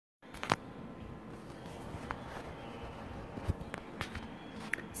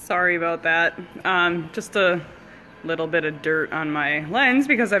Sorry about that. Just a little bit of dirt on my lens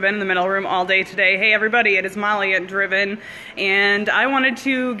because I've been in the middle room all day today. Hey everybody, it is Molly at Driven, and I wanted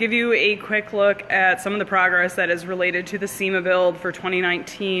to give you a quick look at some of the progress that is related to the Sema build for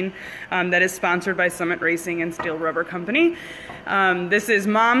 2019 that is sponsored by Summit Racing and Steel Rubber Company. This is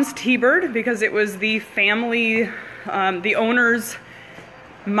Mom's T-Bird because it was the family, the owner's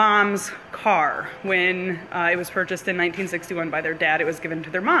mom's car. When it was purchased in 1961 by their dad, it was given to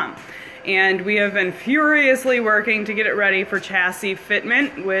their mom. And we have been furiously working to get it ready for chassis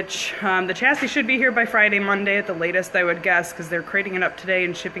fitment, which the chassis should be here by Friday, Monday at the latest, I would guess, because they're crating it up today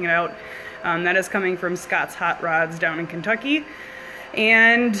and shipping it out. That is coming from Scott's Hot Rods down in Kentucky.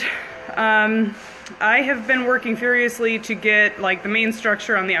 And I have been working furiously to get like the main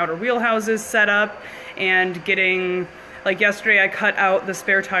structure on the outer wheel houses set up and getting, like yesterday I cut out the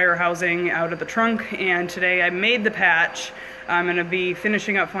spare tire housing out of the trunk, and today I made the patch. I'm going to be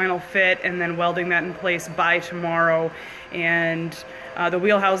finishing up final fit and then welding that in place by tomorrow. And the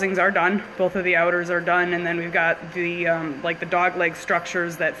wheel housings are done. Both of the outers are done, and then we've got the like the dog leg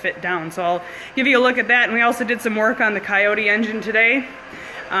structures that fit down. So I'll give you a look at that. And we also did some work on the Coyote engine today.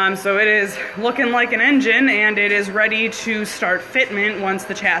 So it is looking like an engine, and it is ready to start fitment once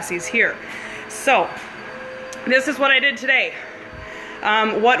the chassis is here. So this is what I did today.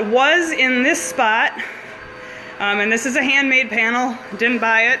 What was in this spot, and this is a handmade panel, didn't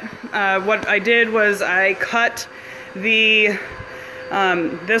buy it. What I did was I cut the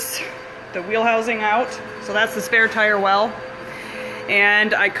the wheel housing out, so that's the spare tire well,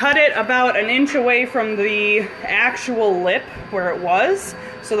 and I cut it about an inch away from the actual lip where it was,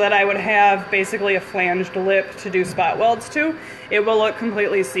 so that I would have basically a flanged lip to do spot welds to. It will look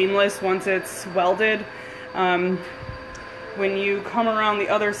completely seamless once it's welded. When you come around the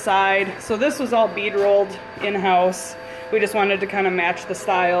other side, so this was all bead rolled in-house. We just wanted to kind of match the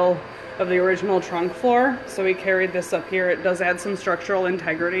style of the original trunk floor, so we carried this up here. It does add some structural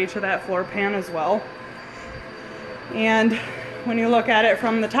integrity to that floor pan as well. And when you look at it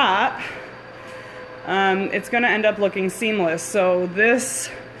from the top, it's going to end up looking seamless. So this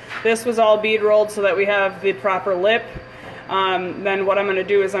was all bead rolled so that we have the proper lip. Then what I'm going to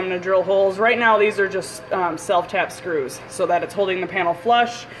do is I'm going to drill holes. Right now these are just self-tap screws so that it's holding the panel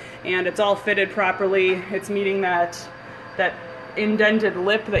flush and it's all fitted properly. It's meeting that indented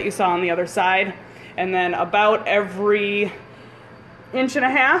lip that you saw on the other side. And then about every inch and a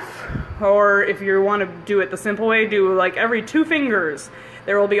half, or if you want to do it the simple way, do like every 2 fingers,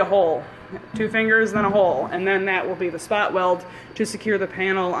 there will be a hole. 2 fingers, then a hole, and then that will be the spot weld to secure the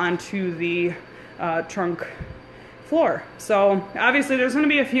panel onto the trunk floor. So obviously there's going to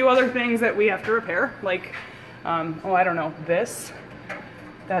be a few other things that we have to repair, like oh, I don't know, this,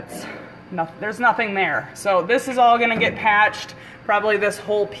 that's nothing, there's nothing there. So this is all going to get patched. Probably this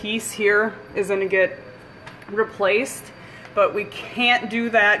whole piece here is going to get replaced, but we can't do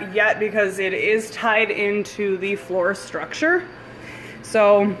that yet because it is tied into the floor structure.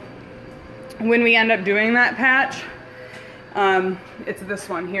 So when we end up doing that patch, it's this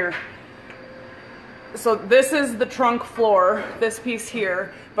one here. So this is the trunk floor, this piece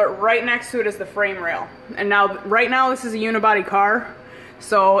here, but right next to it is the frame rail. And now, right now this is a unibody car,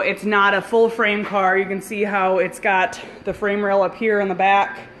 so it's not a full frame car. You can see how it's got the frame rail up here in the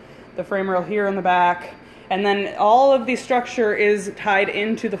back, the frame rail here in the back, and then all of the structure is tied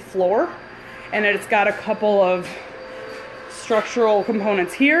into the floor, and it's got a couple of structural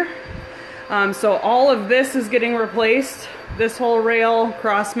components here. So all of this is getting replaced. This whole rail,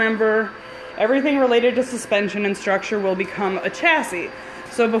 cross member, everything related to suspension and structure will become a chassis.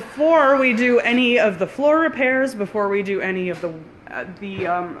 So before we do any of the floor repairs, before we do any of the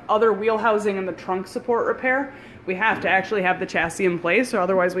other wheel housing and the trunk support repair, we have to actually have the chassis in place, or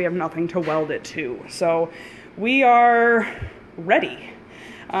otherwise we have nothing to weld it to. So we are ready.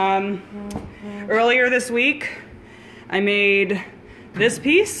 Earlier this week, I made this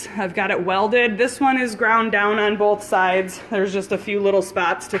piece. I've got it welded. This one is ground down on both sides. There's just a few little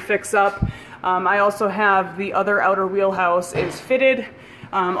spots to fix up. I also have the other outer wheelhouse is fitted.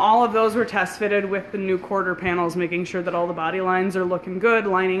 All of those were test fitted with the new quarter panels, making sure that all the body lines are looking good,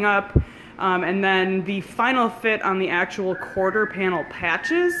 lining up. And then the final fit on the actual quarter panel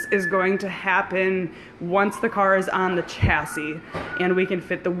patches is going to happen once the car is on the chassis and we can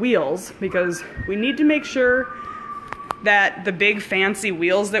fit the wheels, because we need to make sure that the big fancy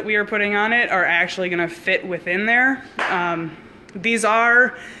wheels that we are putting on it are actually going to fit within there. These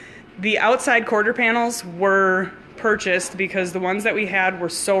are, the outside quarter panels were purchased because the ones that we had were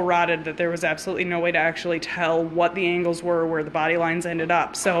so rotted that there was absolutely no way to actually tell what the angles were, where the body lines ended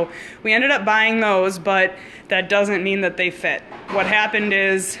up. So we ended up buying those, but that doesn't mean that they fit. What happened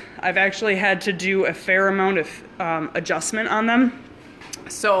is I've actually had to do a fair amount of adjustment on them.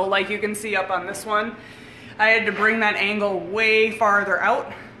 So like you can see up on this one, I had to bring that angle way farther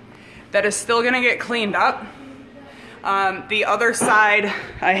out. That is still gonna get cleaned up. The other side,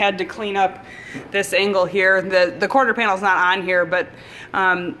 I had to clean up this angle here. The quarter panel's not on here, but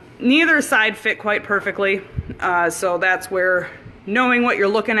neither side fit quite perfectly. So that's where knowing what you're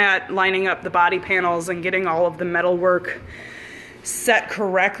looking at, lining up the body panels and getting all of the metal work set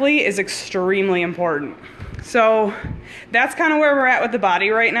correctly is extremely important. So that's kind of where we're at with the body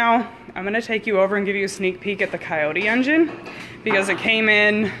right now. I'm gonna take you over and give you a sneak peek at the Coyote engine because it came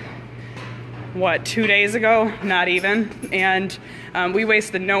in, what, 2 days ago? Not even. And we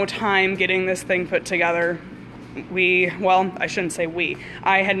wasted no time getting this thing put together. Well, I shouldn't say we.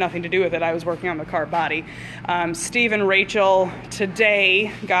 I had nothing to do with it. I was working on the car body. Steve and Rachel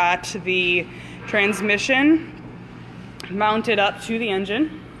today got the transmission mounted up to the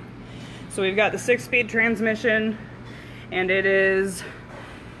engine. So we've got the 6-speed transmission and it is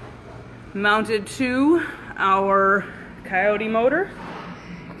mounted to our Coyote motor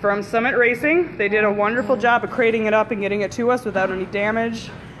from Summit Racing. They did a wonderful job of crating it up and getting it to us without any damage,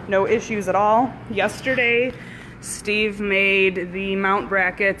 no issues at all. Yesterday, Steve made the mount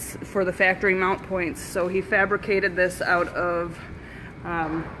brackets for the factory mount points. So he fabricated this out of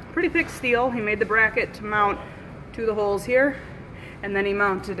pretty thick steel. He made the bracket to mount to the holes here, and then he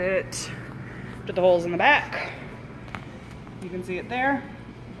mounted it to the holes in the back. You can see it there.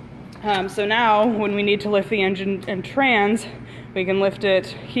 So now when we need to lift the engine and trans, we can lift it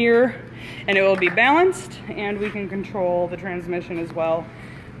here and it will be balanced, and we can control the transmission as well.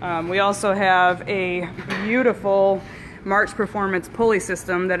 We also have a beautiful March Performance pulley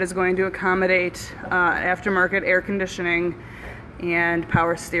system that is going to accommodate aftermarket air conditioning and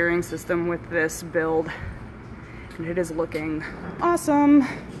power steering system with this build. And it is looking awesome.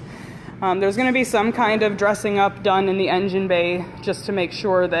 There's going to be some kind of dressing up done in the engine bay just to make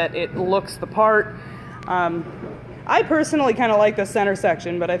sure that it looks the part. I personally kind of like the center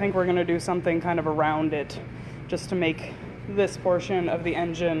section, but I think we're going to do something kind of around it just to make this portion of the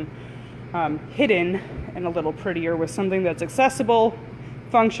engine hidden and a little prettier with something that's accessible,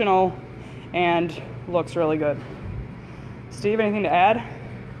 functional, and looks really good. Steve, anything to add?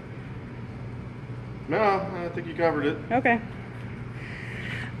 No, I think you covered it. Okay.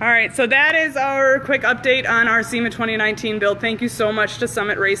 All right, so that is our quick update on our Sema 2019 build. Thank you so much to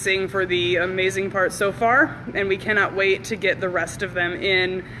Summit Racing for the amazing parts so far, and we cannot wait to get the rest of them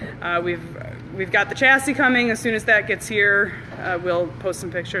in. We've got the chassis coming. As soon as that gets here, we'll post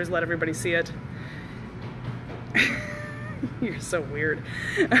some pictures, let everybody see it. You're so weird.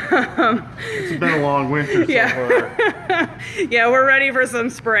 It's been a long winter so far. Yeah, we're ready for some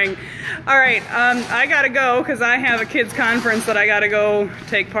spring. All right, I gotta go because I have a kids conference that I gotta go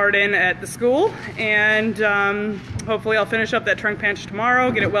take part in at the school, and hopefully I'll finish up that trunk patch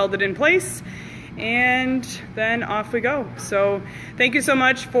tomorrow, get it welded in place, and then off we go. So thank you so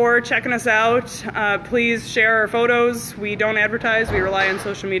much for checking us out. Please share our photos. We don't advertise, we rely on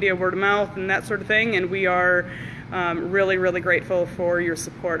social media, word of mouth, and that sort of thing, and we are really, really grateful for your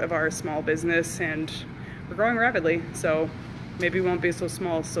support of our small business, and we're growing rapidly, so maybe we won't be so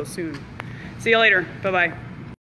small so soon. See you later. Bye-bye.